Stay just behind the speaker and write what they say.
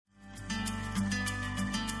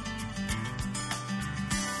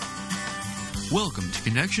Welcome to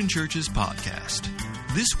Connection Church's podcast.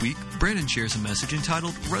 This week, Brandon shares a message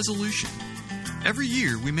entitled Resolution. Every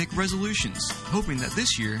year, we make resolutions, hoping that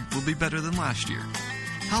this year will be better than last year.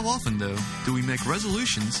 How often, though, do we make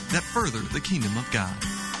resolutions that further the kingdom of God?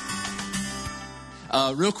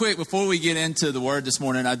 Real quick, before we get into the word this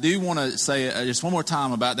morning, I do want to say just one more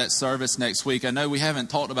time about that service next week. I know we haven't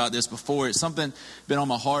talked about this before. It's something been on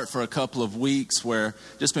my heart for a couple of weeks where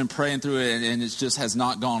just been praying through it and it just has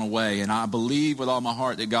not gone away. And I believe with all my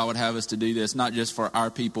heart that God would have us to do this, not just for our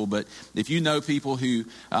people, but if you know people who,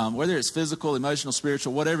 whether it's physical, emotional,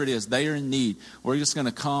 spiritual, whatever it is, they are in need. We're just going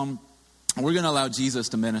to come. We're going to allow Jesus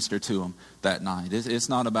to minister to them that night. It's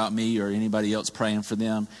not about me or anybody else praying for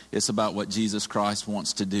them. It's about what Jesus Christ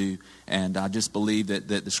wants to do. And I just believe that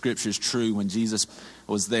the scripture is true. When Jesus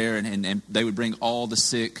was there and they would bring all the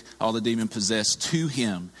sick, all the demon-possessed to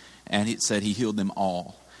him, and it said he healed them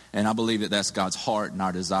all. And I believe that that's God's heart and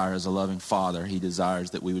our desire as a loving Father. He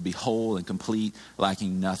desires that we would be whole and complete,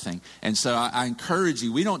 lacking nothing. And so I encourage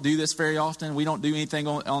you, we don't do this very often. We don't do anything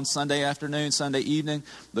on Sunday afternoon, Sunday evening,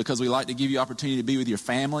 because we like to give you opportunity to be with your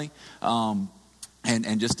family.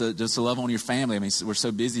 And just to love on your family. I mean, we're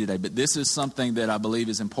so busy today. But this is something that I believe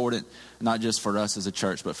is important, not just for us as a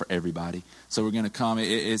church, but for everybody. So we're going to come.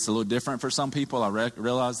 It's a little different for some people. I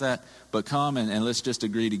realize that. But come and let's just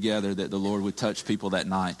agree together that the Lord would touch people that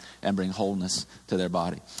night and bring wholeness to their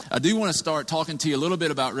body. I do want to start talking to you a little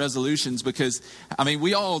bit about resolutions because, I mean,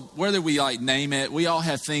 we all, whether we like name it, we all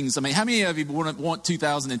have things. I mean, how many of you want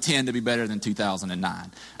 2010 to be better than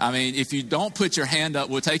 2009? I mean, if you don't put your hand up,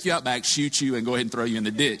 we'll take you out back, shoot you, and go ahead and throw you in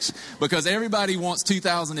the ditch. Because everybody wants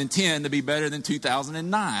 2010 to be better than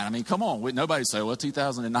 2009. I mean, come on. Nobody say, well,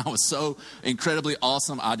 2009 was so incredibly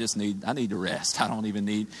awesome. I need to rest. I don't even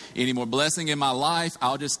need any more blessing in my life.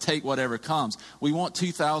 I'll just take whatever comes. We want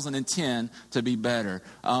 2010 to be better.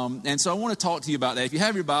 And so I want to talk to you about that. If you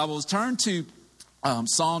have your Bibles, turn to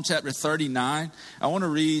Psalm chapter 39. I want to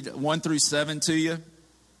read 1 through 7 to you.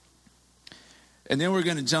 And then we're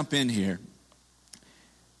going to jump in here.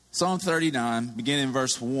 Psalm 39, beginning in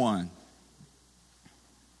verse 1.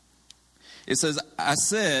 It says, I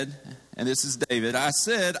said, and this is David, I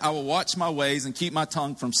said, I will watch my ways and keep my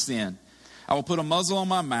tongue from sin. I will put a muzzle on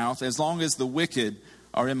my mouth as long as the wicked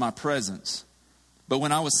are in my presence. But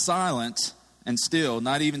when I was silent and still,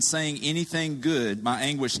 not even saying anything good, my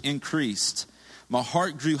anguish increased. My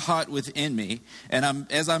heart grew hot within me, and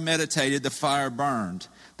as I meditated, the fire burned.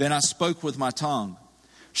 Then I spoke with my tongue.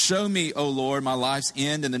 Show me, O Lord, my life's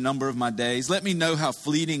end and the number of my days. Let me know how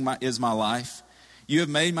fleeting is my life. You have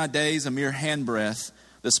made my days a mere handbreadth,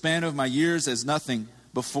 the span of my years as nothing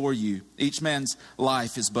before you. Each man's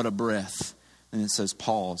life is but a breath. And it says,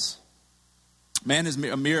 pause. Man is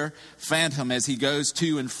a mere phantom as he goes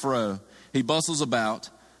to and fro. He bustles about,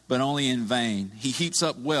 but only in vain. He heaps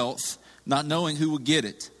up wealth, not knowing who will get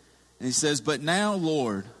it. And he says, but now,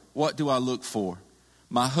 Lord, what do I look for?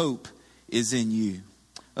 My hope is in you.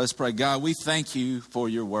 Let's pray. God, we thank you for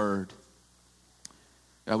your word.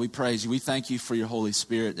 God, we praise you. We thank you for your Holy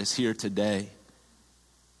Spirit that's here today.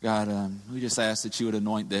 God, we just ask that you would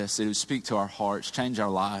anoint this, that it would speak to our hearts, change our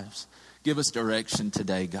lives. Give us direction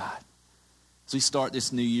today, God. As we start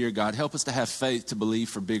this new year, God, help us to have faith to believe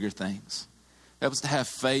for bigger things. Help us to have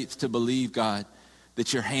faith to believe, God,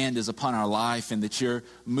 that your hand is upon our life and that you're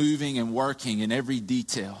moving and working in every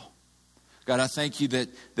detail. God, I thank you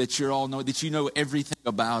that you're all know that you know everything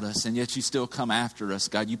about us, and yet you still come after us.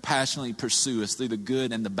 God, you passionately pursue us through the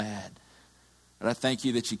good and the bad. But I thank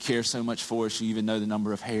you that you care so much for us, you even know the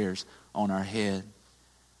number of hairs on our head.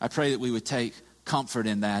 I pray that we would take comfort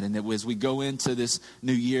in that, and that as we go into this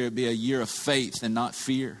new year, it'd be a year of faith and not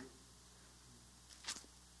fear.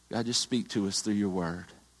 God, just speak to us through your word.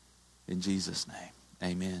 In Jesus' name,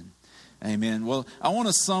 amen. Amen. Well, I want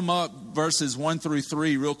to sum up verses 1 through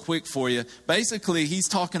 3 real quick for you. Basically, he's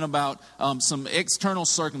talking about some external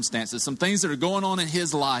circumstances, some things that are going on in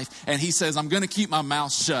his life. And he says, I'm going to keep my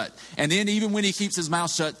mouth shut. And then even when he keeps his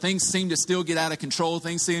mouth shut, things seem to still get out of control.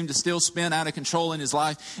 Things seem to still spin out of control in his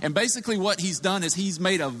life. And basically what he's done is he's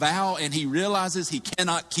made a vow and he realizes he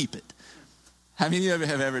cannot keep it. How many of you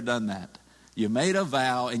have ever done that? You made a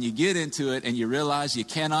vow and you get into it and you realize you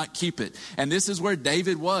cannot keep it. And this is where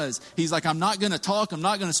David was. He's like, I'm not going to talk. I'm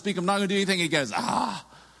not going to speak. I'm not going to do anything. He goes,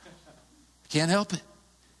 can't help it.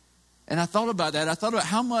 And I thought about that. I thought about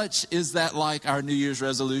how much is that like our New Year's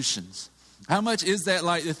resolutions? How much is that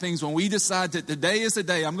like the things when we decide that today is the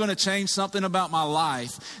day I'm going to change something about my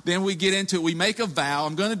life, then we get into it. We make a vow.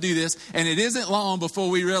 I'm going to do this. And it isn't long before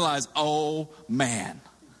we realize, oh man,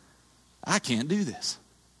 I can't do this.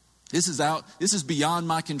 This is beyond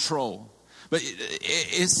my control. But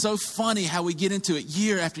it's so funny how we get into it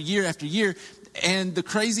year after year after year. And the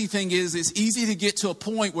crazy thing is, it's easy to get to a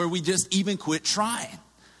point where we just even quit trying,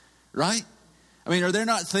 right? I mean, are there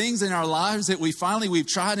not things in our lives that we've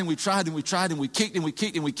tried and we've tried and we've tried and we kicked and we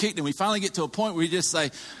kicked and we kicked and we finally get to a point where we just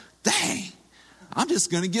say, dang, I'm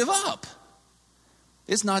just going to give up.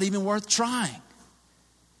 It's not even worth trying.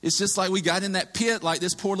 It's just like we got in that pit like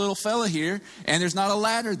this poor little fella here, and there's not a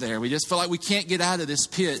ladder there. We just feel like we can't get out of this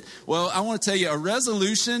pit. Well, I want to tell you, a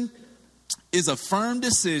resolution is a firm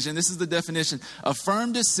decision. This is the definition. A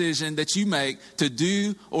firm decision that you make to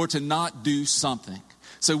do or to not do something.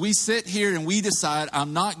 So we sit here and we decide,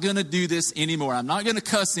 I'm not going to do this anymore. I'm not going to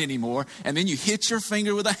cuss anymore. And then you hit your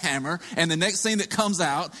finger with a hammer, and the next thing that comes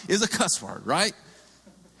out is a cuss word, right?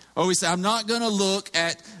 Or we say, I'm not going to look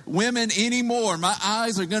at women anymore. My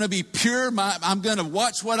eyes are going to be pure. I'm going to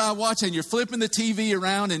watch what I watch. And you're flipping the TV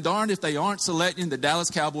around, and darned if they aren't selecting the Dallas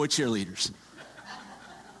Cowboy cheerleaders.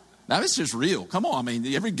 Now, it's just real. Come on. I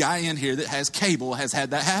mean, every guy in here that has cable has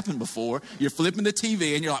had that happen before. You're flipping the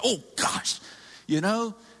TV, and you're like, oh, gosh, you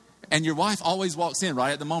know. And your wife always walks in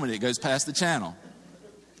right at the moment it goes past the channel.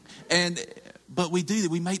 But we do that.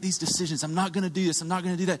 We make these decisions. I'm not going to do this. I'm not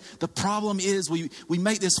going to do that. The problem is we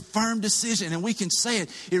make this firm decision, and we can say it.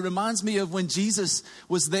 It reminds me of when Jesus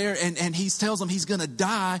was there and he tells them he's going to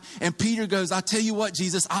die. And Peter goes, I tell you what,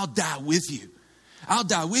 Jesus, I'll die with you. I'll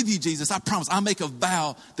die with you, Jesus. I promise. I'll make a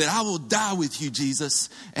vow that I will die with you, Jesus.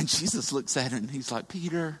 And Jesus looks at him and he's like,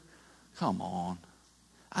 Peter, come on.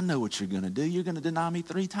 I know what you're going to do. You're going to deny me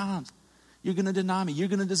 3 times. You're going to deny me. You're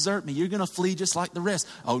going to desert me. You're going to flee just like the rest.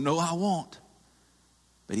 Oh, no, I won't.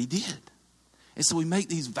 But he did. And so we make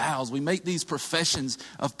these vows, we make these professions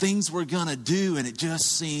of things we're going to do, and it just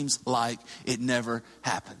seems like it never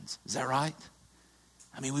happens. Is that right?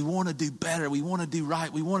 I mean, we want to do better. We want to do right.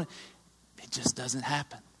 It just doesn't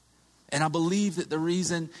happen. And I believe that the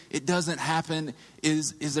reason it doesn't happen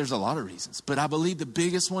is there's a lot of reasons. But I believe the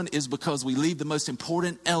biggest one is because we leave the most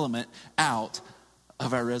important element out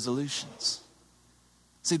of our resolutions.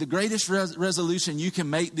 See, the greatest resolution you can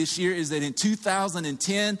make this year is that in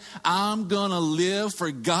 2010, I'm going to live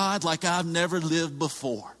for God like I've never lived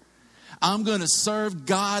before. I'm going to serve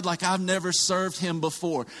God like I've never served him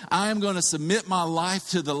before. I'm going to submit my life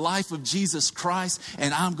to the life of Jesus Christ,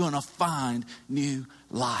 and I'm going to find new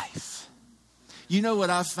life. You know what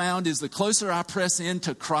I've found is the closer I press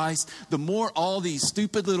into Christ, the more all these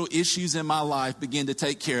stupid little issues in my life begin to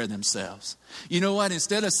take care of themselves. You know what?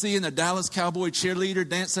 Instead of seeing a Dallas Cowboy cheerleader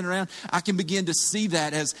dancing around, I can begin to see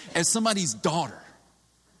that as somebody's daughter,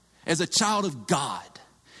 as a child of God.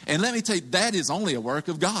 And let me tell you, that is only a work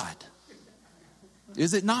of God.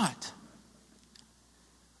 Is it not?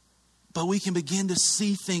 But we can begin to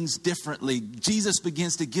see things differently. Jesus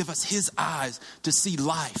begins to give us his eyes to see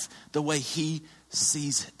life the way he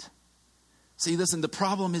sees it. See, listen, the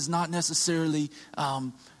problem is not necessarily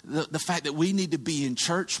the fact that we need to be in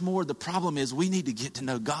church more. The problem is we need to get to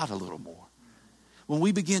know God a little more. When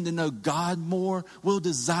we begin to know God more, we'll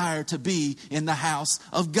desire to be in the house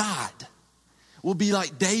of God. We'll be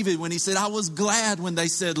like David when he said, I was glad when they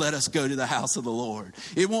said, let us go to the house of the Lord.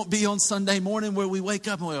 It won't be on Sunday morning where we wake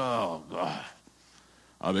up and we go, oh, God,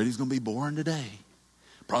 I bet he's going to be boring today.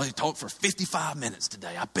 Probably talk for 55 minutes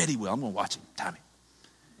today. I bet he will. I'm going to watch him. Time him.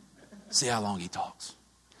 See how long he talks.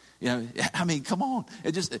 You know, I mean, come on.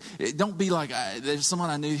 Don't be like, there's someone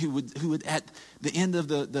I knew who would at the end of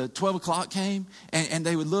the 12 o'clock came and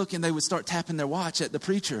they would look and they would start tapping their watch at the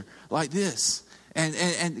preacher like this.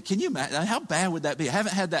 And can you imagine, how bad would that be? I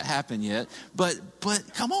haven't had that happen yet, but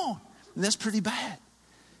come on. That's pretty bad.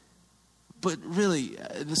 But really,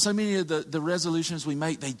 so many of the resolutions we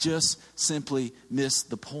make, they just simply miss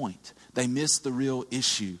the point. They miss the real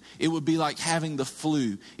issue. It would be like having the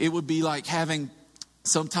flu. It would be like having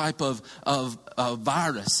some type of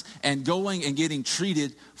virus and going and getting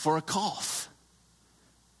treated for a cough.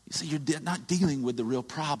 You see, you're not dealing with the real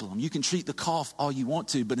problem. You can treat the cough all you want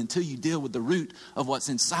to, but until you deal with the root of what's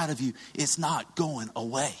inside of you, it's not going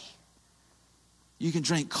away. You can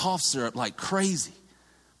drink cough syrup like crazy,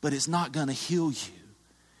 but it's not going to heal you.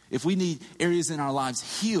 If we need areas in our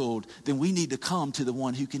lives healed, then we need to come to the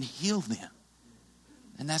one who can heal them.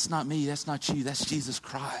 And that's not me, that's not you, that's Jesus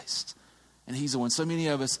Christ. And he's the one. So many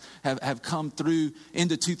of us have come through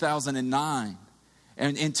into 2009.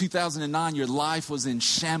 And in 2009, your life was in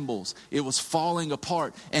shambles. It was falling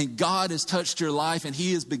apart. And God has touched your life and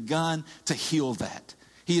he has begun to heal that.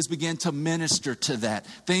 He has begun to minister to that.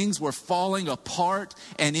 Things were falling apart.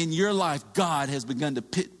 And in your life, God has begun to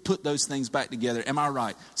put those things back together. Am I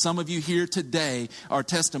right? Some of you here today are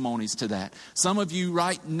testimonies to that. Some of you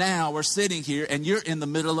right now are sitting here and you're in the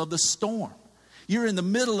middle of the storm. You're in the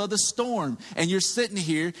middle of the storm and you're sitting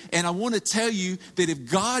here, and I want to tell you that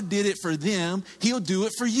if God did it for them, he'll do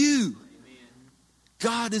it for you.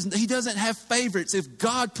 He doesn't have favorites. If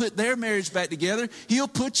God put their marriage back together, he'll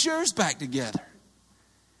put yours back together.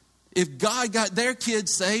 If God got their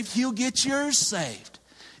kids saved, he'll get yours saved.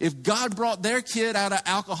 If God brought their kid out of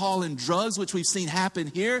alcohol and drugs, which we've seen happen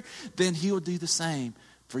here, then he'll do the same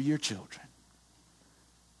for your children.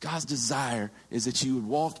 God's desire is that you would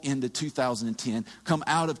walk into 2010, come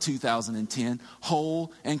out of 2010,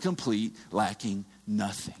 whole and complete, lacking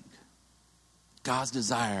nothing. God's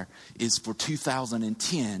desire is for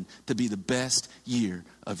 2010 to be the best year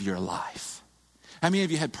of your life. How many of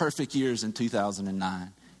you had perfect years in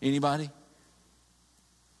 2009? Anybody?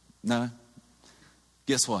 No?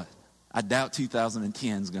 Guess what? I doubt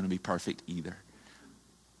 2010 is going to be perfect either.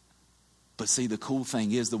 But see, the cool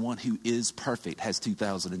thing is the one who is perfect has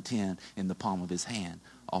 2010 in the palm of his hand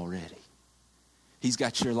already. He's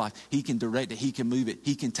got your life. He can direct it. He can move it.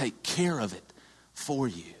 He can take care of it for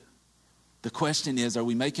you. The question is, are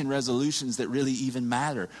we making resolutions that really even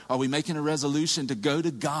matter? Are we making a resolution to go to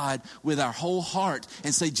God with our whole heart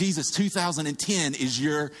and say, Jesus, 2010 is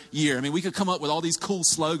your year? I mean, we could come up with all these cool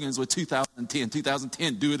slogans with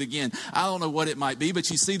 2010, do it again. I don't know what it might be, but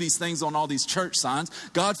you see these things on all these church signs.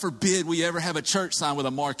 God forbid we ever have a church sign with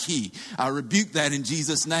a marquee. I rebuke that in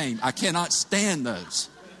Jesus' name. I cannot stand those.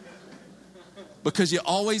 Because you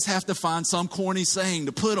always have to find some corny saying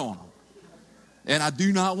to put on them. And I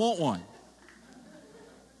do not want one.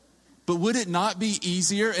 But would it not be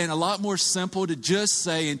easier and a lot more simple to just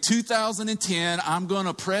say, in 2010, I'm going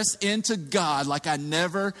to press into God like I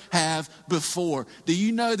never have before? Do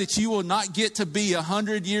you know that you will not get to be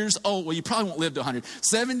 100 years old? Well, you probably won't live to 100.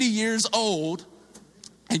 70 years old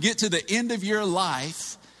and get to the end of your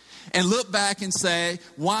life and look back and say,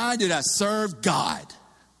 why did I serve God?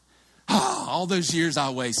 All those years I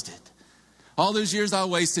wasted. All those years I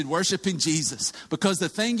wasted worshiping Jesus. Because the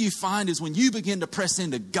thing you find is when you begin to press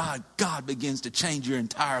into God, God begins to change your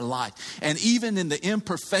entire life. And even in the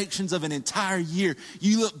imperfections of an entire year,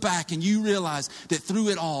 you look back and you realize that through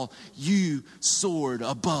it all, you soared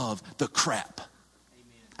above the crap.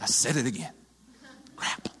 Amen. I said it again.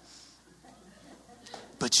 Crap.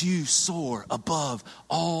 But you soar above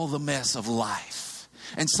all the mess of life.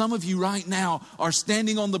 And some of you right now are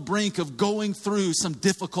standing on the brink of going through some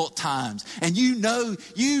difficult times. And you know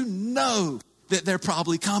that they're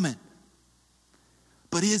probably coming.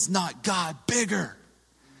 But is not God bigger?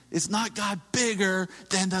 Is not God bigger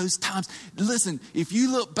than those times? Listen, if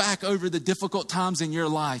you look back over the difficult times in your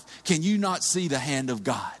life, can you not see the hand of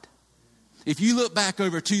God? If you look back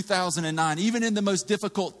over 2009, even in the most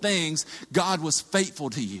difficult things, God was faithful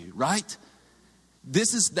to you, right?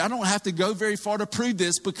 I don't have to go very far to prove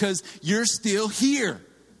this because you're still here.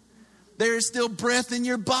 There is still breath in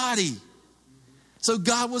your body. So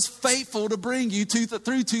God was faithful to bring you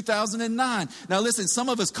through 2009. Now listen, some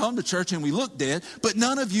of us come to church and we look dead, but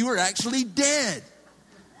none of you are actually dead.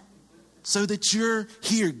 So that you're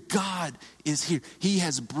here. God is here. He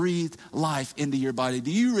has breathed life into your body.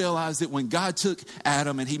 Do you realize that when God took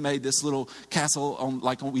Adam and he made this little castle,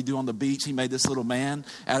 like what we do on the beach, he made this little man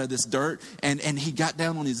out of this dirt, and he got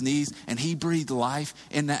down on his knees and he breathed life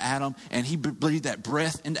into Adam, and he breathed that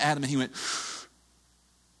breath into Adam, and he went,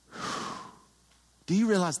 do you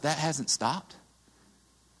realize that hasn't stopped?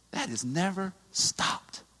 That has never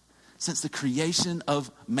stopped. Since the creation of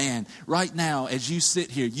man. Right now, as you sit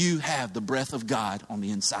here, you have the breath of God on the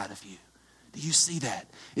inside of you. Do you see that?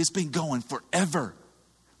 It's been going forever.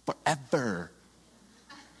 Forever.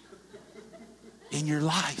 In your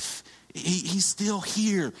life. He's still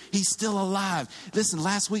here. He's still alive. Listen,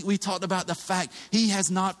 last week we talked about the fact He has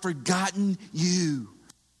not forgotten you.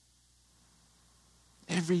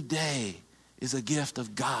 Every day is a gift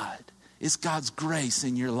of God. It's God's grace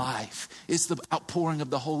in your life. It's the outpouring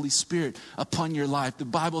of the Holy Spirit upon your life. The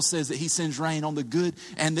Bible says that He sends rain on the good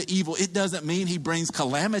and the evil. It doesn't mean He brings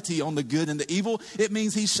calamity on the good and the evil. It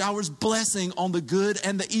means He showers blessing on the good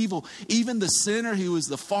and the evil. Even the sinner who is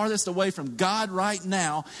the farthest away from God right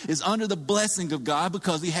now is under the blessing of God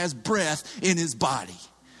because he has breath in his body.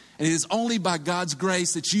 And it is only by God's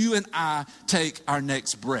grace that you and I take our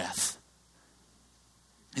next breath.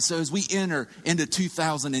 And so as we enter into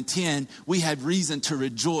 2010, we have reason to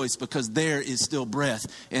rejoice because there is still breath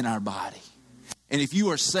in our body. And if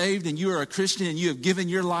you are saved and you are a Christian and you have given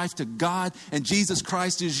your life to God and Jesus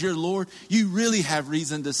Christ is your Lord, you really have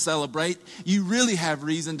reason to celebrate. You really have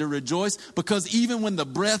reason to rejoice because even when the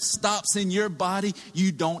breath stops in your body,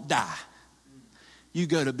 you don't die. You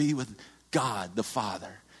go to be with God the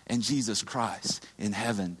Father. and Jesus Christ in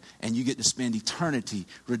heaven, and you get to spend eternity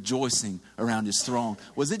rejoicing around his throne.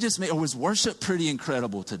 Was it just me, or was worship pretty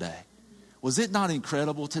incredible today? Was it not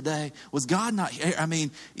incredible today? Was God not here? I mean,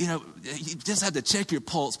 you just had to check your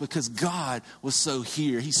pulse, because God was so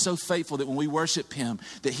here. He's so faithful that when we worship him,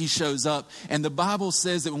 that he shows up. And the Bible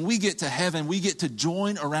says that when we get to heaven, we get to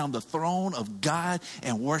join around the throne of God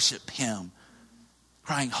and worship him,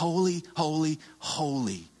 crying, holy, holy,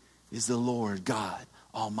 holy is the Lord God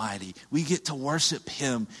Almighty. We get to worship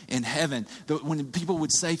him in heaven. When people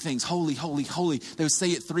would say things, holy, holy, holy, they would say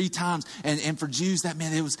it 3 times. And for Jews, that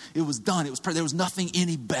meant it was done. There was nothing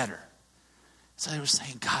any better. So they were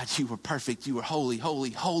saying, God, you were perfect. You were holy, holy,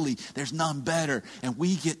 holy. There's none better. And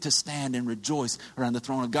we get to stand and rejoice around the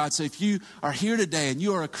throne of God. So if you are here today and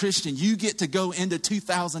you are a Christian, you get to go into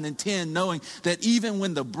 2010 knowing that even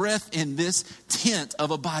when the breath in this tent of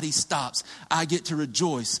a body stops, I get to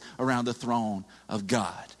rejoice around the throne of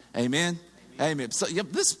God. Amen? Amen. So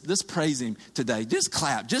let's praise him today. Just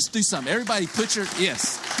clap. Just do something. Everybody put your,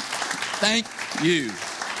 yes. Thank you.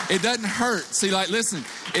 It doesn't hurt. See, listen,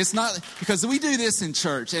 it's not, because we do this in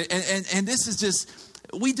church, and this is just,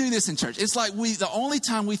 we do this in church. It's like the only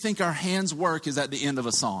time we think our hands work is at the end of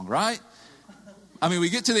a song, right? I mean, we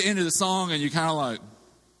get to the end of the song and you kind of like,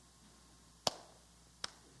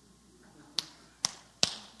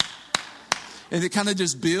 and it kind of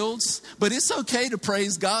just builds. But it's okay to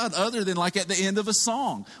praise God other than like at the end of a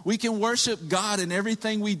song. We can worship God in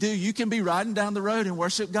everything we do. You can be riding down the road and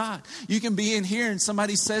worship God. You can be in here and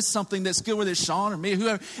somebody says something that's good, whether it's Sean or me or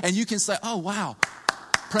whoever, and you can say, oh, wow,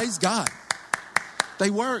 praise God. They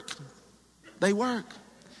work. They work.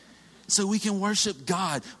 So we can worship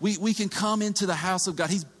God. We can come into the house of God.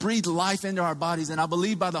 He's breathed life into our bodies. And I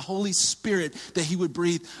believe by the Holy Spirit that he would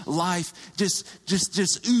breathe life, just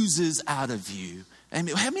oozes out of you. I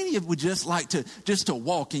mean, how many of you would just like to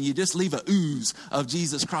walk and you just leave a ooze of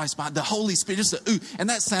Jesus Christ behind? The Holy Spirit, just a ooze. And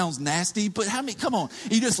that sounds nasty, but how many, come on.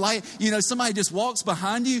 You just like, somebody just walks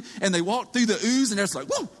behind you and they walk through the ooze and they're just like,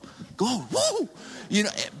 whoa, go, whoa.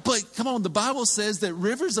 But come on, the Bible says that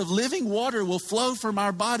rivers of living water will flow from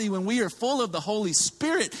our body when we are full of the Holy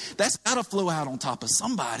Spirit. That's got to flow out on top of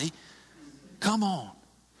somebody. Come on.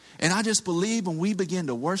 And I just believe when we begin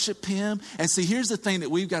to worship him, and see, here's the thing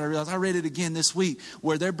that we've got to realize. I read it again this week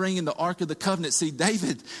where they're bringing the Ark of the Covenant. See,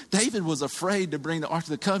 David was afraid to bring the Ark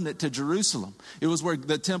of the Covenant to Jerusalem. It was where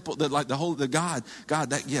the temple, God.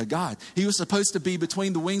 He was supposed to be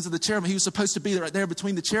between the wings of the cherubim. He was supposed to be right there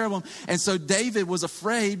between the cherubim. And so David was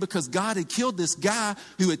afraid because God had killed this guy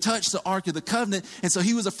who had touched the Ark of the Covenant. And so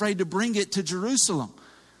he was afraid to bring it to Jerusalem.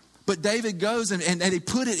 But David goes and he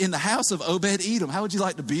put it in the house of Obed-Edom. How would you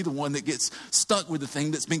like to be the one that gets stuck with the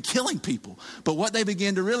thing that's been killing people? But what they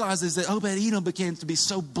began to realize is that Obed-Edom began to be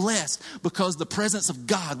so blessed because the presence of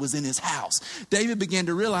God was in his house. David began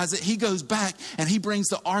to realize that he goes back and he brings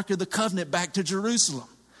the Ark of the Covenant back to Jerusalem.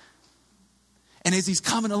 And as he's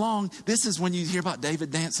coming along, this is when you hear about David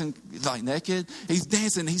dancing like naked. He's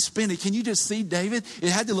dancing, he's spinning. Can you just see David? It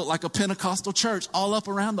had to look like a Pentecostal church all up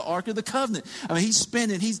around the Ark of the Covenant. I mean, he's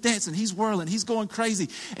spinning, he's dancing, he's whirling, he's going crazy.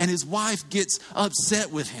 And his wife gets upset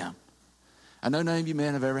with him. I know none of you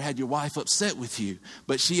men have ever had your wife upset with you,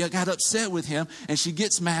 but she got upset with him and she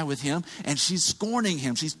gets mad with him and she's scorning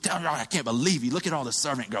him. She's telling him, I can't believe you. Look at all the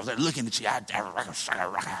servant girls. They're looking at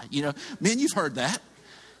you. Men, you've heard that.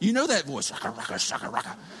 You know that voice.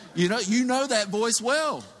 You know that voice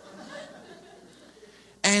well.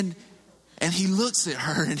 And he looks at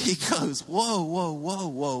her and he goes, whoa, whoa, whoa,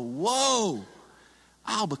 whoa, whoa.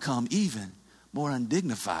 I'll become even more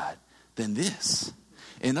undignified than this.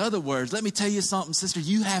 In other words, let me tell you something, sister.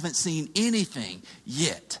 You haven't seen anything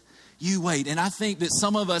yet. You wait. And I think that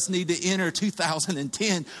some of us need to enter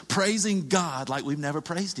 2010 praising God like we've never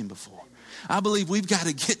praised him before. I believe we've got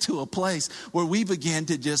to get to a place where we begin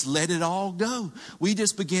to just let it all go. We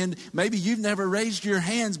just begin, maybe you've never raised your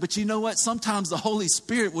hands, but you know what? Sometimes the Holy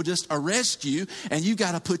Spirit will just arrest you and you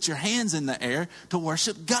got to put your hands in the air to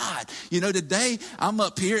worship God. Today I'm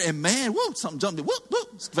up here and man, whoop, something jumped in, whoop,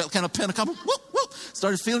 whoop, felt kind of Pentecostal, whoop, whoop,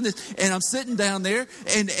 started feeling this. And I'm sitting down there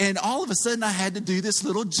and all of a sudden I had to do this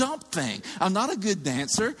little jump thing. I'm not a good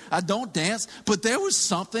dancer. I don't dance, but there was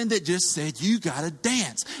something that just said, you got to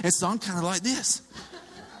dance. And so I'm kind of like this,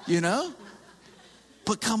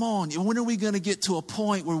 But come on, when are we going to get to a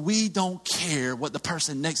point where we don't care what the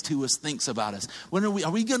person next to us thinks about us? When are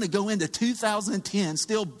we going to go into 2010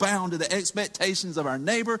 still bound to the expectations of our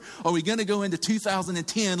neighbor? Or are we going to go into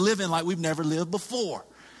 2010 living like we've never lived before?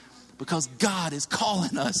 because God is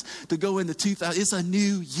calling us to go into 2000. It's a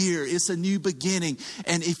new year. It's a new beginning.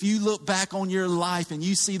 And if you look back on your life and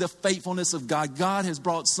you see the faithfulness of God, God has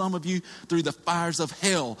brought some of you through the fires of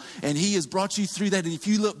hell, and he has brought you through that. And if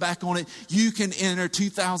you look back on it, you can enter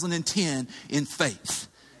 2010 in faith.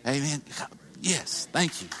 Amen. Yes,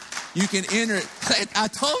 thank you. You can enter it. I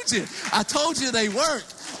told you they work.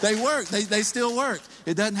 They work. They still work.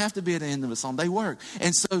 It doesn't have to be at the end of a song. They work.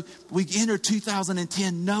 And so we enter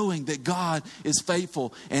 2010 knowing that God is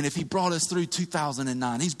faithful. And if he brought us through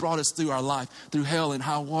 2009, he's brought us through our life, through hell and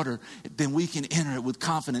high water, then we can enter it with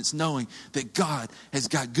confidence knowing that God has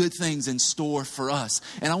got good things in store for us.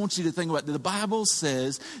 And I want you to think about that. The Bible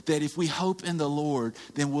says that if we hope in the Lord,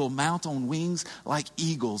 then we'll mount on wings like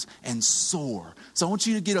eagles and soar. So I want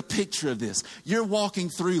you to get a picture of this. You're walking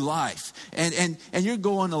through life and you're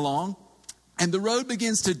going along. And the road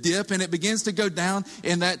begins to dip and it begins to go down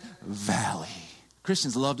in that valley.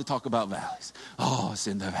 Christians love to talk about valleys. Oh, it's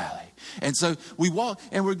in the valley. And so we walk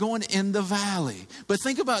and we're going in the valley. But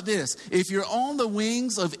think about this. If you're on the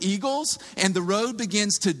wings of eagles and the road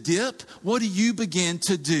begins to dip, what do you begin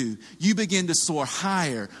to do? You begin to soar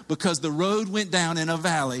higher because the road went down in a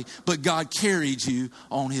valley, but God carried you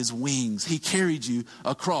on his wings. He carried you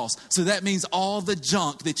across. So that means all the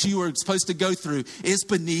junk that you were supposed to go through is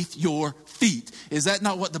beneath your feet. Is that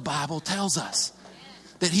not what the Bible tells us?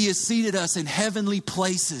 That he has seated us in heavenly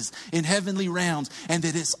places, in heavenly realms, and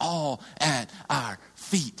that it's all at our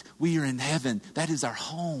feet. We are in heaven. That is our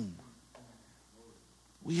home.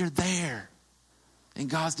 We are there. And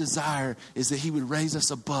God's desire is that he would raise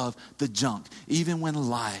us above the junk, even when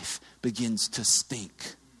life begins to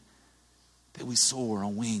stink. That we soar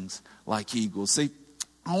on wings like eagles. See,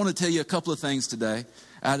 I want to tell you a couple of things today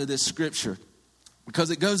out of this scripture.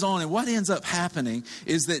 Because it goes on, and what ends up happening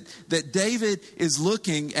is that David is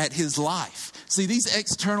looking at his life. See, these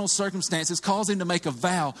external circumstances cause him to make a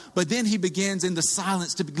vow, but then he begins in the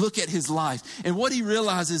silence to look at his life. And what he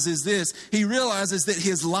realizes is this. He realizes that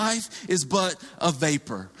his life is but a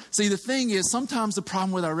vapor. See, the thing is, sometimes the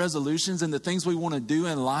problem with our resolutions and the things we want to do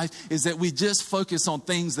in life is that we just focus on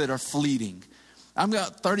things that are fleeting. I'm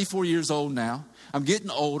about 34 years old now. I'm getting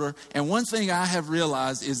older, and one thing I have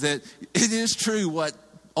realized is that it is true what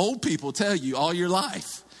old people tell you all your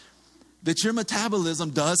life, that your metabolism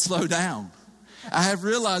does slow down. I have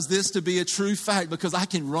realized this to be a true fact because I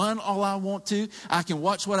can run all I want to. I can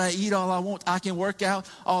watch what I eat all I want. I can work out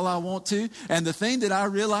all I want to. And the thing that I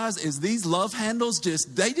realize is these love handles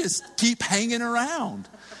they just keep hanging around,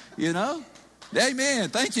 you know? Amen.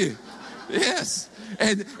 Thank you. Yes.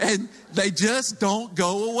 And they just don't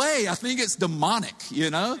go away. I think it's demonic, you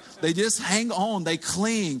know. They just hang on. They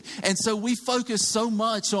cling. And so we focus so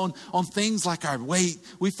much on things like our weight.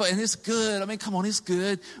 And it's good. I mean, come on, it's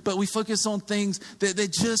good. But we focus on things that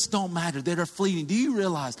just don't matter, that are fleeting. Do you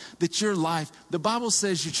realize that your life, the Bible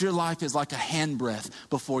says that your life is like a handbreadth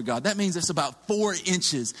before God. That means it's about 4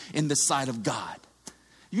 inches in the sight of God.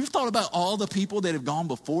 You've thought about all the people that have gone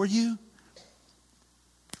before you?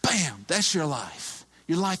 Bam, that's your life.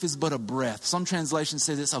 Your life is but a breath. Some translations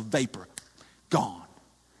say it's a vapor. Gone.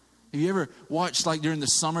 Have you ever watched, like during the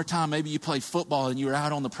summertime, maybe you played football and you were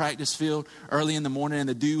out on the practice field early in the morning and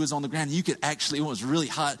the dew was on the ground. You could actually, when it was really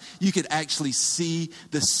hot, you could actually see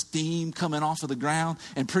the steam coming off of the ground.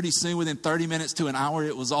 And pretty soon, within 30 minutes to an hour,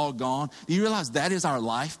 it was all gone. Do you realize that is our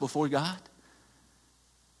life before God?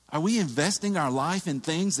 Are we investing our life in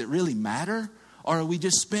things that really matter? Or are we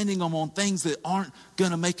just spending them on things that aren't going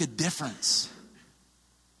to make a difference?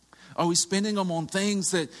 Are we spending them on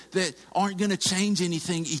things that aren't going to change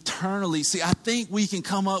anything eternally? See, I think we can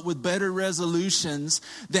come up with better resolutions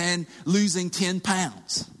than losing 10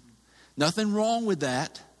 pounds. Nothing wrong with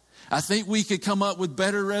that. I think we could come up with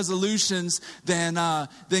better resolutions than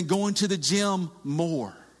going to the gym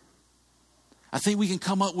more. I think we can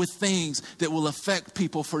come up with things that will affect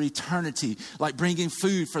people for eternity, like bringing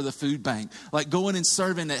food for the food bank, like going and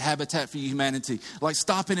serving at Habitat for Humanity, like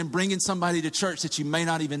stopping and bringing somebody to church that you may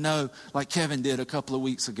not even know, like Kevin did a couple of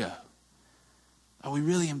weeks ago. Are we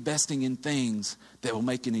really investing in things that will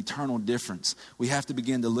make an eternal difference? We have to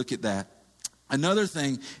begin to look at that. Another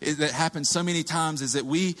thing that happens so many times is that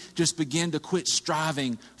we just begin to quit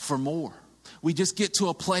striving for more. We just get to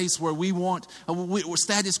a place where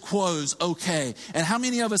status quo's okay. And how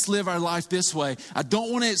many of us live our life this way? I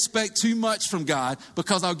don't want to expect too much from God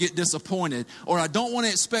because I'll get disappointed. Or I don't want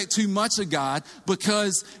to expect too much of God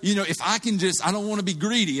because, if I don't want to be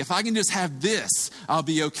greedy. If I can just have this, I'll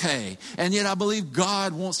be okay. And yet I believe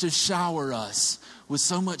God wants to shower us with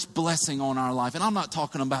so much blessing on our life. And I'm not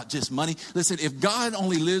talking about just money. Listen, if God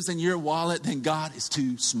only lives in your wallet, then God is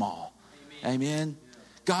too small. Amen.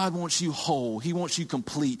 God wants you whole. He wants you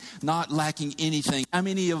complete, not lacking anything. How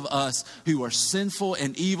many of us who are sinful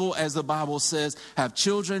and evil, as the Bible says, have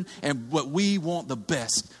children and what we want the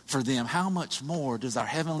best for them? How much more does our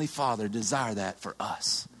Heavenly Father desire that for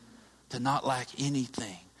us? To not lack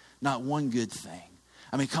anything, not one good thing.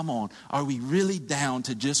 I mean, come on. Are we really down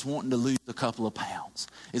to just wanting to lose a couple of pounds?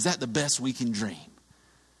 Is that the best we can dream?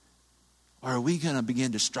 Or are we going to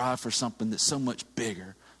begin to strive for something that's so much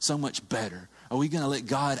bigger, so much better? Are we going to let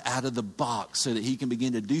God out of the box so that he can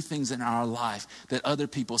begin to do things in our life that other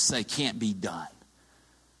people say can't be done?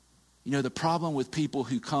 You know, the problem with people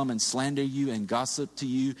who come and slander you and gossip to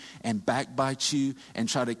you and backbite you and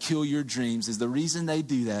try to kill your dreams is the reason they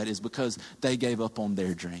do that is because they gave up on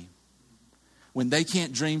their dream. When they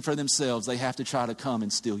can't dream for themselves, they have to try to come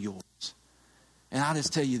and steal yours. And I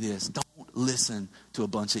just tell you this, don't listen to a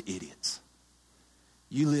bunch of idiots.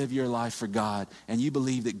 You live your life for God, and you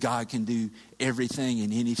believe that God can do everything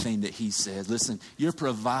and anything that he says. Listen, your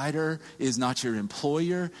provider is not your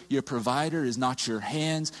employer. Your provider is not your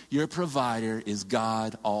hands. Your provider is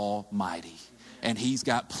God Almighty, and he's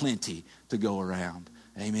got plenty to go around.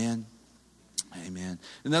 Amen. Amen.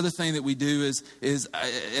 Another thing that we do is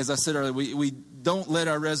as I said earlier, we don't let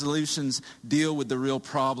our resolutions deal with the real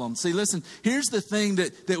problem. See, listen, here's the thing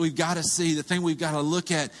that we've got to see, the thing we've got to look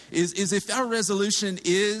at is if our resolution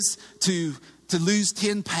is to lose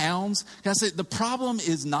 10 pounds, can I say the problem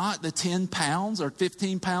is not the 10 pounds or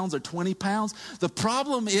 15 pounds or 20 pounds. The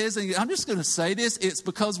problem is, and I'm just going to say this, it's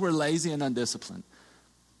because we're lazy and undisciplined,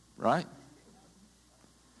 right?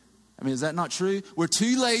 I mean, is that not true? We're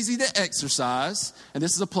too lazy to exercise. And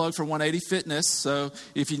this is a plug for 180 Fitness. So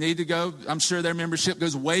if you need to go, I'm sure their membership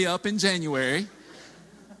goes way up in January.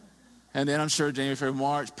 And then I'm sure January, February,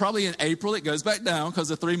 March. Probably in April it goes back down because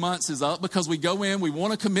the 3 months is up. Because we go in, we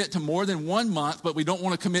want to commit to more than 1 month, but we don't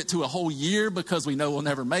want to commit to a whole year because we know we'll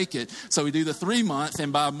never make it. So we do the 3 months,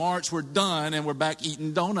 and by March we're done and we're back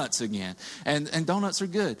eating donuts again. And donuts are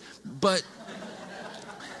good. But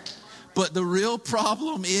the real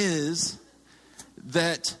problem is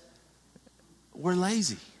that we're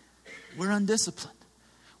lazy. We're undisciplined.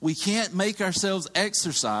 We can't make ourselves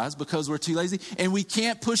exercise because we're too lazy. And we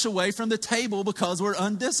can't push away from the table because we're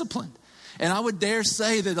undisciplined. And I would dare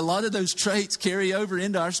say that a lot of those traits carry over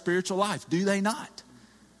into our spiritual life. Do they not?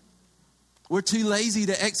 We're too lazy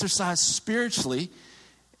to exercise spiritually.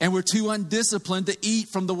 And we're too undisciplined to eat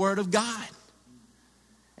from the Word of God.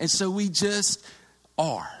 And so we just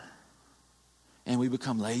are. And we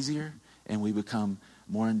become lazier, and we become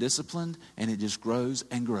more undisciplined, and it just grows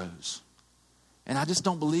and grows. And I just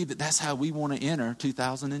don't believe that that's how we want to enter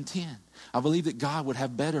 2010. I believe that God would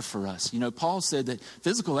have better for us. You know, Paul said that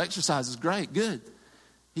physical exercise is great, good.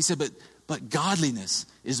 He said, but godliness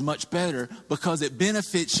is much better because it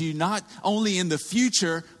benefits you not only in the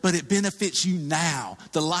future, but it benefits you now,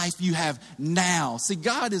 the life you have now. See,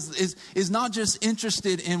 God is not just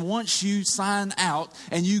interested in once you sign out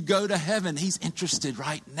and you go to heaven. He's interested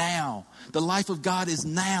right now. The life of God is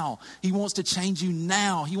now. He wants to change you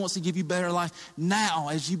now. He wants to give you better life now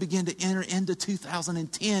as you begin to enter into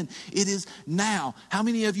 2010. It is now. How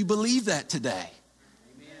many of you believe that today?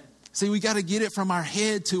 See, we got to get it from our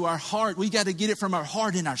head to our heart. We got to get it from our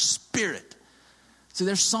heart and our spirit. See,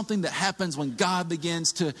 there's something that happens when God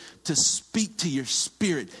begins to speak to your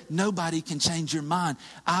spirit. Nobody can change your mind.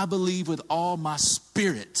 I believe with all my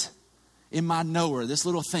spirit in my knower, this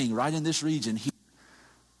little thing right in this region here.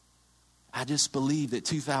 I just believe that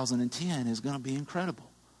 2010 is going to be incredible.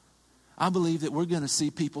 I believe that we're going to see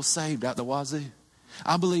people saved out the wazoo.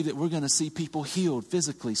 I believe that we're going to see people healed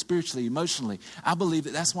physically, spiritually, emotionally. I believe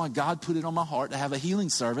that that's why God put it on my heart to have a healing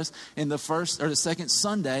service in the first or the second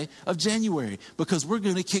Sunday of January, because we're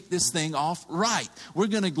going to kick this thing off right. We're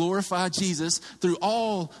going to glorify Jesus through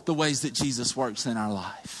all the ways that Jesus works in our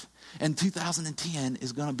life. And 2010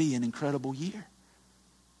 is going to be an incredible year.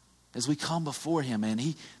 As we come before him,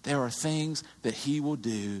 and there are things that he will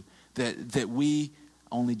do that we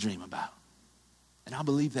only dream about. And I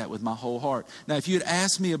believe that with my whole heart. Now, if you had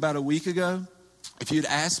asked me about a week ago, if you'd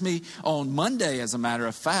asked me on Monday, as a matter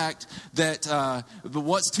of fact, that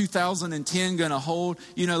what's 2010 going to hold?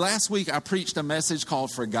 You know, last week I preached a message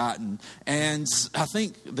called Forgotten. And I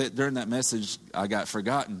think that during that message I got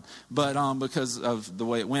forgotten. But because of the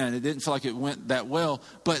way it went, it didn't feel like it went that well.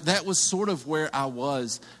 But that was sort of where I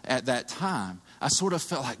was at that time. I sort of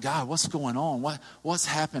felt like, God, what's going on? What's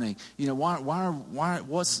happening? You know, why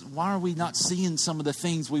are we not seeing some of the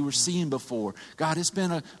things we were seeing before? God, it's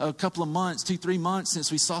been a couple of months, 2-3 months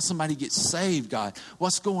since we saw somebody get saved, God.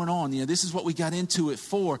 What's going on? You know, this is what we got into it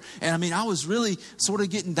for. And I mean, I was really sort of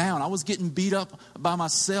getting down. I was getting beat up by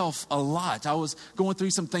myself a lot. I was going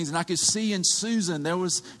through some things, and I could see in Susan, there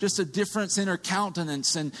was just a difference in her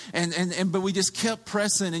countenance, but we just kept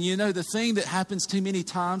pressing. And you know, the thing that happens too many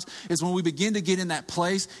times is when we begin to get in that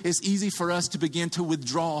place, it's easy for us to begin to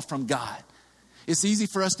withdraw from God. It's easy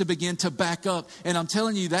for us to begin to back up. And I'm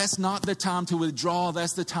telling you, that's not the time to withdraw.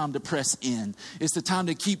 That's the time to press in. It's the time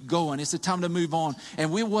to keep going. It's the time to move on.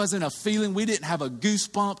 And it wasn't a feeling. We didn't have a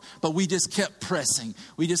goosebump, but we just kept pressing.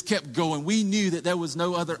 We just kept going. We knew that there was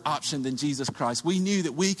no other option than Jesus Christ. We knew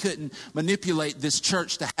that we couldn't manipulate this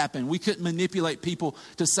church to happen. We couldn't manipulate people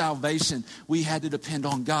to salvation. We had to depend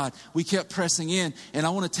on God. We kept pressing in. And I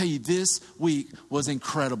want to tell you, this week was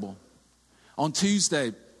incredible. On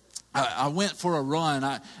Tuesday, I went for a run.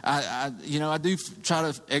 I do try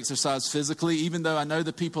to exercise physically, even though I know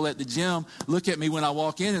the people at the gym look at me when I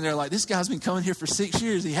walk in and they're like, this guy's been coming here for 6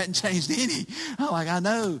 years. He hadn't changed any. I'm like, I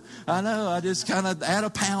know. I just kind of add a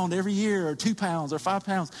pound every year, or 2 pounds or 5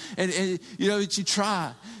 pounds. And you know, you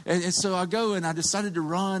try. And so I go and I decided to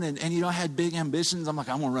run, and you know, I had big ambitions. I'm like,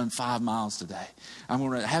 I'm going to run 5 miles today. I'm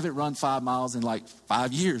going to have it run 5 miles in like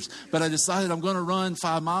 5 years. But I decided I'm going to run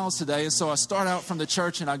 5 miles today. And so I start out from the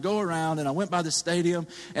church and I go around, and I went by the stadium,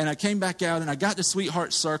 and I came back out, and I got to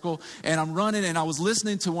Sweetheart Circle, and I'm running, and I was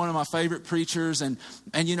listening to one of my favorite preachers, and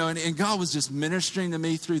you know, and God was just ministering to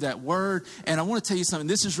me through that word. And I want to tell you something.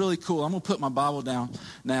 This is really cool. I'm going to put my Bible down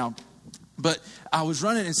now. But I was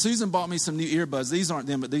running, and Susan bought me some new earbuds. These aren't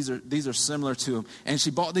them, but these are similar to them. And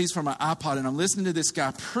she bought these for my iPod, and I'm listening to this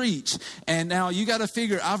guy preach. And now you got to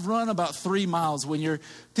figure, I've run about 3 miles. When you're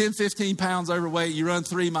 10, 15 pounds overweight, you run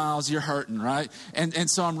 3 miles, you're hurting, right? And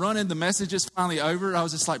so I'm running. The message is finally over. I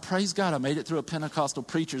was just like, praise God, I made it through a Pentecostal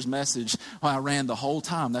preacher's message while I ran the whole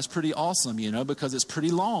time. That's pretty awesome, you know, because it's pretty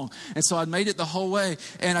long. And so I made it the whole way.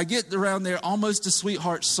 And I get around there almost to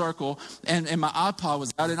Sweetheart Circle, and my iPod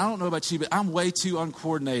was out. And I don't know about you, but I'm way too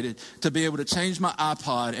uncoordinated to be able to change my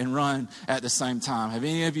iPod and run at the same time. Have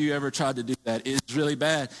any of you ever tried to do that? It's really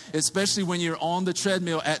bad, especially when you're on the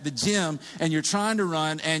treadmill at the gym and you're trying to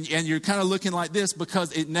run and you're kind of looking like this,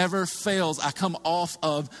 because it never fails. I come off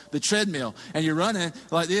of the treadmill and you're running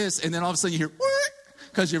like this, and then all of a sudden you hear,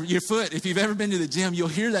 because your foot, if you've ever been to the gym, you'll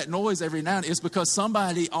hear that noise every now and then. It's because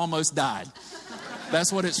somebody almost died.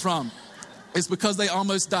 That's what it's from. It's because they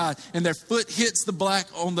almost died, and their foot hits the black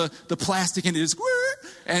on the plastic, and it is,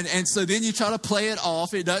 and so then you try to play it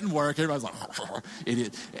off. It doesn't work. Everybody's like,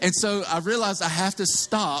 idiot. And so I realized I have to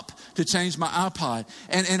stop to change my iPod.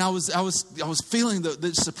 And I was feeling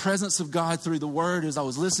the presence of God through the Word as I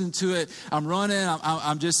was listening to it. I'm running.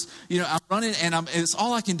 I'm just, you know, I'm running, and it's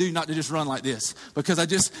all I can do not to just run like this, because I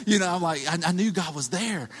just, you know, I'm like, I knew God was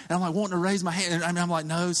there, and I'm like wanting to raise my hand, and I'm like,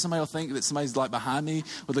 no, somebody will think that somebody's like behind me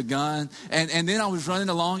with a gun. And then I was running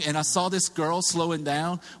along, and I saw this girl slowing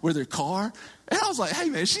down with her car. And I was like, hey,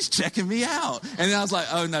 man, she's checking me out. And then I was like,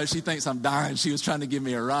 oh, no, she thinks I'm dying. She was trying to give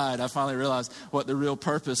me a ride. I finally realized what the real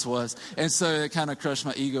purpose was. And so it kind of crushed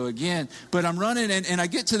my ego again. But I'm running, and I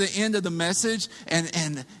get to the end of the message,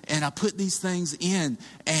 and I put these things in.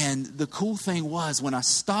 And the cool thing was, when I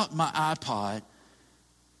stopped my iPod,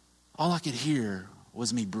 all I could hear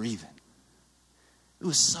was me breathing. It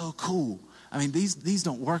was so cool. I mean, these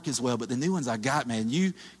don't work as well, but the new ones I got, man,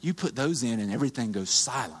 you put those in and everything goes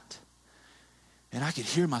silent. And I could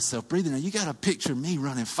hear myself breathing. Now, you got to picture me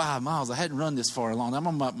running 5 miles. I hadn't run this far along. I'm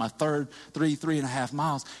on my third 3.5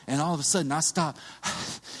 miles. And all of a sudden, I stop.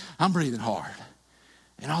 I'm breathing hard.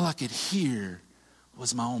 And all I could hear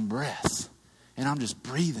was my own breath. And I'm just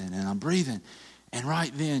breathing, and I'm breathing. And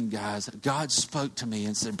right then, guys, God spoke to me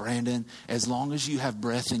and said, Brandon, as long as you have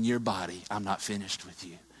breath in your body, I'm not finished with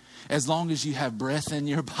you. As long as you have breath in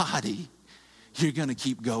your body, you're going to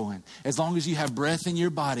keep going. As long as you have breath in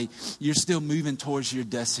your body, you're still moving towards your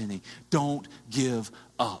destiny. Don't give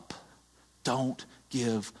up. Don't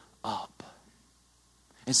give up.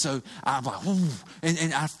 And so I'm like, ooh,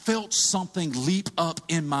 and I felt something leap up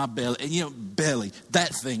in my belly. And you know, belly,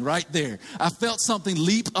 that thing right there. I felt something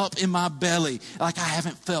leap up in my belly like I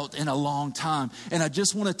haven't felt in a long time. And I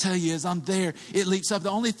just want to tell you, as I'm there, it leaps up.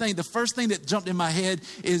 The first thing that jumped in my head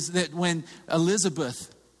is that when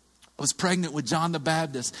Elizabeth was pregnant with John the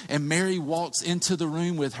Baptist, and Mary walks into the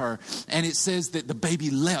room with her, and it says that the baby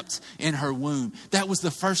leapt in her womb. That was the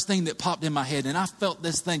first thing that popped in my head, and I felt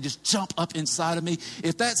this thing just jump up inside of me.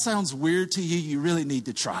 If that sounds weird to you, you really need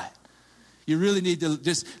to try it. You really need to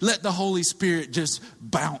just let the Holy Spirit just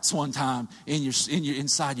bounce one time in your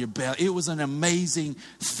inside your belly. It was an amazing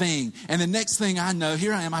thing. And the next thing I know,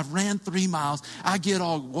 here I am. I've ran 3 miles. I get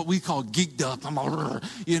all what we call geeked up. I'm all, I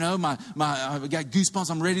got goosebumps.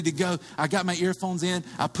 I'm ready to go. I got my earphones in.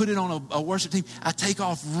 I put it on a worship team. I take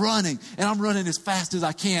off running, and I'm running as fast as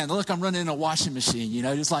I can. Look, I'm running in a washing machine,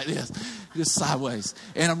 just like this, just sideways.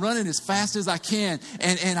 And I'm running as fast as I can.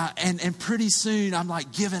 And pretty soon I'm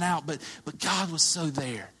like giving out, but God was so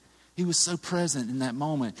there. He was so present in that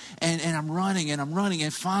moment. And I'm running.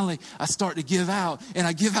 And finally I start to give out. And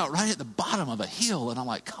I give out right at the bottom of a hill. And I'm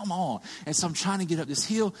like, come on. And so I'm trying to get up this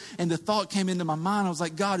hill. And the thought came into my mind. I was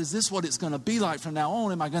like, God, is this what it's going to be like from now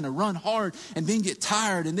on? Am I going to run hard and then get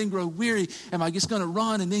tired and then grow weary? Am I just going to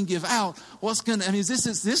run and then give out?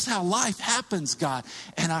 Is this how life happens, God?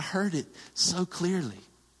 And I heard it so clearly.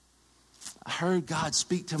 I heard God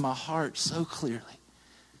speak to my heart so clearly.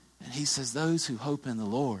 And he says, those who hope in the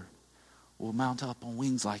Lord will mount up on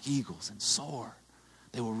wings like eagles and soar.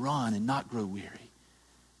 They will run and not grow weary.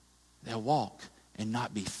 They'll walk and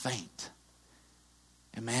not be faint.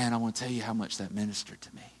 And man, I want to tell you how much that ministered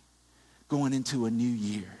to me. Going into a new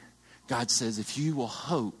year, God says, if you will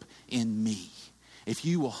hope in me, if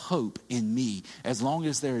you will hope in me, as long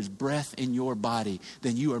as there is breath in your body,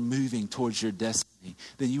 then you are moving towards your destiny.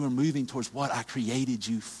 Then you are moving towards what I created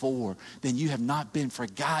you for. Then you have not been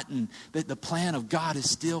forgotten that the plan of God is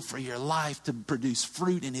still for your life to produce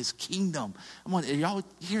fruit in his kingdom. Are y'all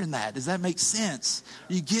hearing that? Does that make sense?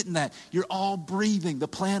 Are you getting that? You're all breathing. The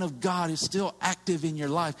plan of God is still active in your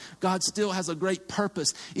life. God still has a great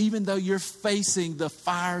purpose. Even though you're facing the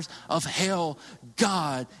fires of hell,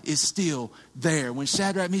 God is still there. When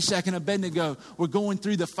Shadrach, Meshach, and Abednego were going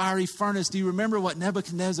through the fiery furnace, do you remember what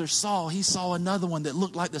Nebuchadnezzar saw? He saw another one that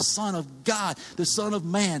looked like the Son of God, the Son of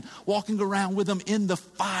Man, walking around with them in the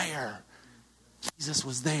fire. Jesus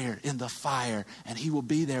was there in the fire, and he will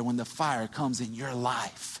be there when the fire comes in your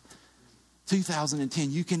life.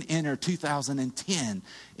 2010, you can enter 2010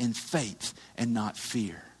 in faith and not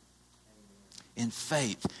fear. In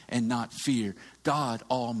faith and not fear. God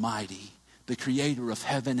Almighty, the creator of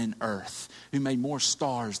heaven and earth, who made more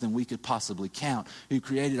stars than we could possibly count, who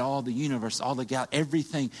created all the universe, all the galaxies,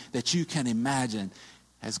 everything that you can imagine,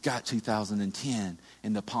 has got 2010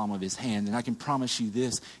 in the palm of his hand. And I can promise you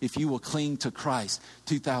this, if you will cling to Christ,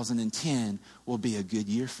 2010 will be a good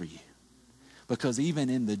year for you. Because even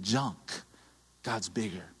in the junk, God's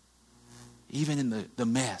bigger. Even in the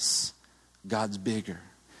mess, God's bigger.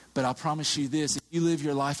 But I promise you this, if you live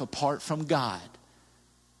your life apart from God,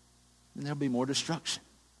 then there'll be more destruction.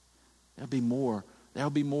 There'll be more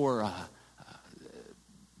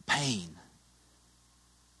pain.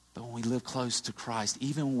 But when we live close to Christ,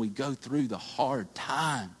 even when we go through the hard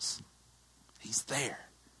times, he's there.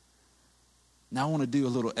 Now I want to do a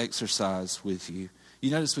little exercise with you.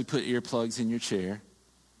 You notice we put earplugs in your chair.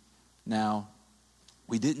 Now,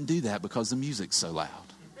 we didn't do that because the music's so loud.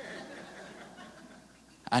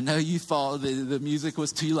 I know you thought the music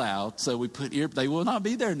was too loud, so we put they will not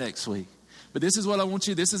be there next week. But this is what I want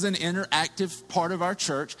you, this is an interactive part of our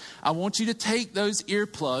church. I want you to take those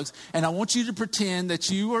earplugs and I want you to pretend that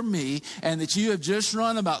you are me and that you have just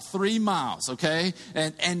run about 3 miles, okay?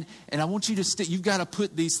 And I want you to you've got to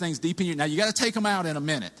put these things deep in now you got to take them out in a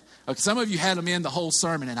minute. Okay, some of you had them in the whole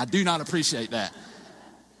sermon and I do not appreciate that.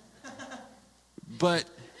 But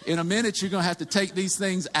in a minute you're going to have to take these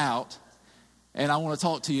things out. And I want to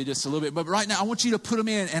talk to you just a little bit. But right now, I want you to put them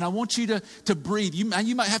in. And I want you to breathe. You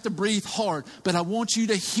might have to breathe hard. But I want you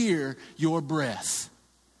to hear your breath.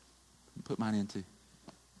 Put mine in too.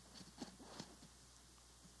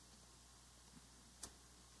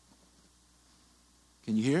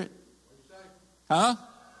 Can you hear it? Huh?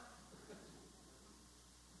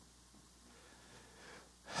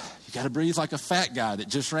 You got to breathe like a fat guy that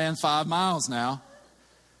just ran 5 miles now.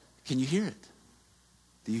 Can you hear it?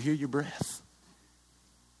 Do you hear your breath?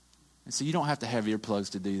 And so you don't have to have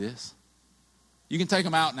earplugs to do this. You can take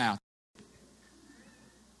them out now.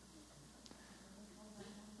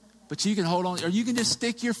 But you can hold on, or you can just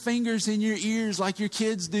stick your fingers in your ears like your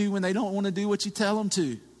kids do when they don't want to do what you tell them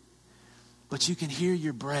to. But you can hear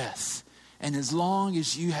your breath. And as long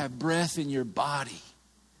as you have breath in your body,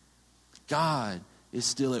 God is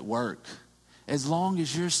still at work. As long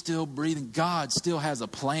as you're still breathing, God still has a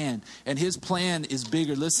plan, and his plan is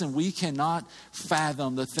bigger. Listen, we cannot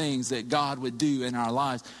fathom the things that God would do in our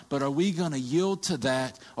lives, but are we going to yield to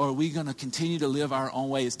that, or are we going to continue to live our own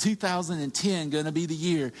way? Is 2010 going to be the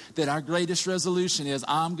year that our greatest resolution is,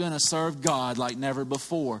 I'm going to serve God like never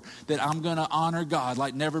before, that I'm going to honor God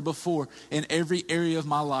like never before in every area of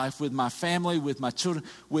my life, with my family, with my children,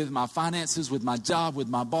 with my finances, with my job, with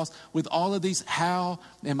my boss, with all of these? How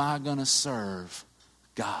am I going to serve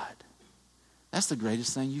God? That's the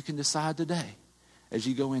greatest thing you can decide today as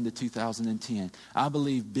you go into 2010. I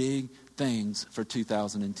believe big things for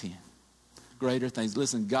 2010. Greater things.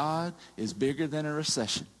 Listen, God is bigger than a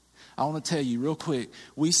recession. I want to tell you real quick,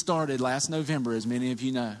 we started last November, as many of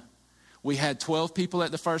you know. We had 12 people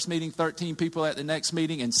at the first meeting, 13 people at the next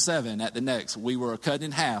meeting, and 7 at the next. We were cut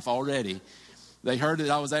in half already. They heard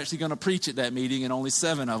that I was actually going to preach at that meeting, and only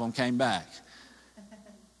 7 of them came back.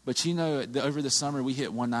 But you know, over the summer, we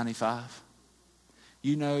hit 195.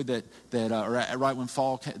 You know that right when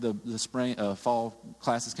fall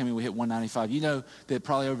classes came in, we hit 195. You know that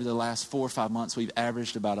probably over the last 4 or 5 months, we've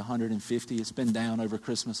averaged about 150. It's been down over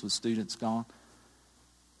Christmas with students gone.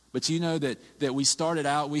 But you know that we started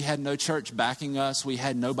out, we had no church backing us. We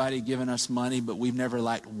had nobody giving us money, but we've never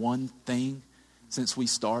lacked one thing since we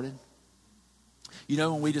started. You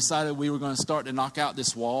know, when we decided we were going to start to knock out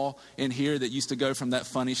this wall in here that used to go from that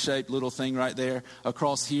funny shaped little thing right there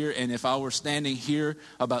across here, and if I were standing here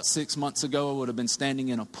about 6 months ago, I would have been standing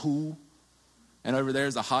in a pool, and over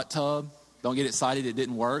there's a hot tub. Don't get excited, it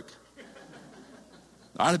didn't work.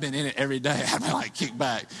 I'd have been in it every day. I'd been like kicked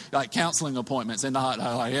back, like counseling appointments in the hot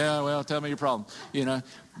tub. Like, yeah, well, tell me your problem, you know.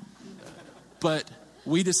 But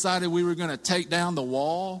we decided we were going to take down the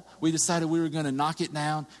wall. We decided we were going to knock it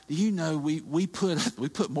down. Do you know, we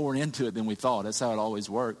put more into it than we thought. That's how it always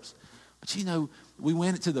works. But you know, we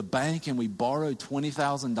went to the bank and we borrowed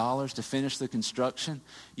 $20,000 to finish the construction.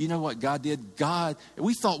 You know what God did?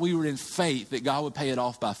 We thought we were in faith that God would pay it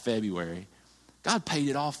off by February. God paid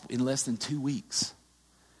it off in less than 2 weeks.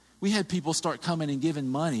 We had people start coming and giving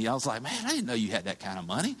money. I was like, man, I didn't know you had that kind of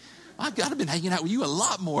money. I'd have been hanging out with you a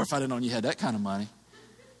lot more if I didn't know you had that kind of money.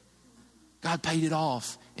 God paid it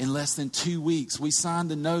off in less than 2 weeks. We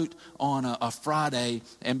signed the note on a Friday,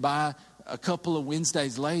 and by a couple of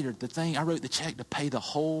Wednesdays later, I wrote the check to pay the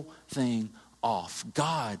whole thing off.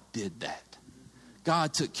 God did that.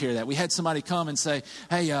 God took care of that. We had somebody come and say,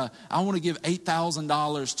 hey, I want to give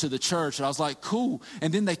 $8,000 to the church. And I was like, cool.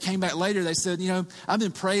 And then they came back later. They said, you know, I've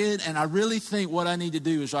been praying, and I really think what I need to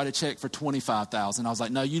do is write a check for $25,000. I was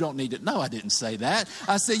like, no, you don't need it. No, I didn't say that.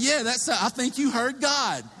 I said, yeah, I think you heard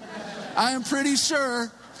God. I am pretty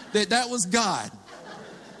sure that was God.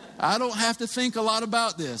 I don't have to think a lot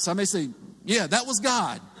about this. I may say, yeah, that was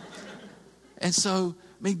God. And so,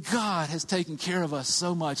 I mean, God has taken care of us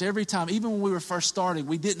so much. Every time, even when we were first starting,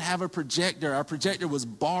 we didn't have a projector. Our projector was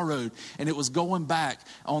borrowed, and it was going back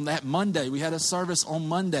on that Monday. We had a service on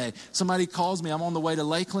Monday. Somebody calls me. I'm on the way to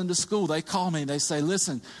Lakeland to school. They call me. They say,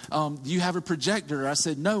 listen, do you have a projector? I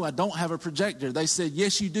said, no, I don't have a projector. They said,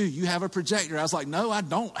 yes, you do. You have a projector. I was like, no, I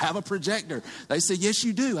don't have a projector. They said, yes,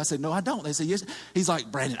 you do. I said, no, I don't. They said, yes. He's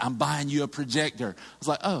like, Brandon, I'm buying you a projector. I was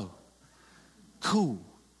like, oh, cool.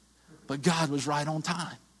 But God was right on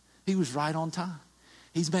time. He was right on time.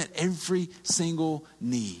 He's met every single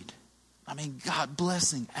need. I mean, God,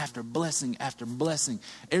 blessing after blessing after blessing.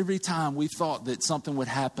 Every time we thought that something would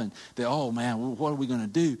happen, that, oh man, what are we going to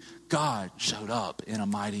do? God showed up in a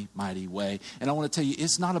mighty, mighty way. And I want to tell you,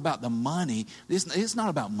 it's not about the money. It's not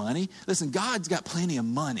about money. Listen, God's got plenty of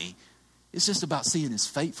money. It's just about seeing his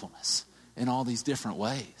faithfulness in all these different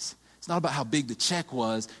ways. It's not about how big the check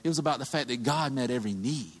was. It was about the fact that God met every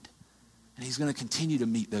need. And he's going to continue to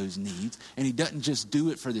meet those needs. And he doesn't just do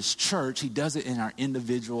it for this church. He does it in our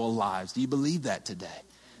individual lives. Do you believe that today?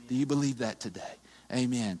 Do you believe that today?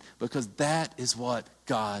 Amen. Because that is what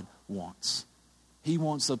God wants. He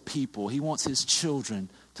wants a people. He wants his children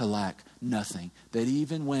to lack nothing. That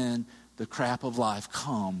even when the crap of life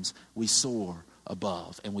comes, we soar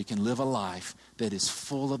above. And we can live a life that is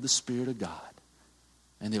full of the Spirit of God.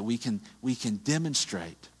 And that we can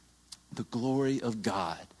demonstrate the glory of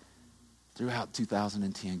God throughout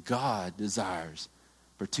 2010. God desires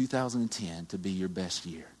for 2010 to be your best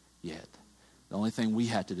year yet. The only thing we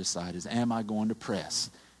have to decide is, am I going to press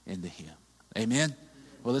into him? Amen?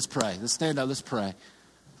 Well, let's pray. Let's stand up. Let's pray.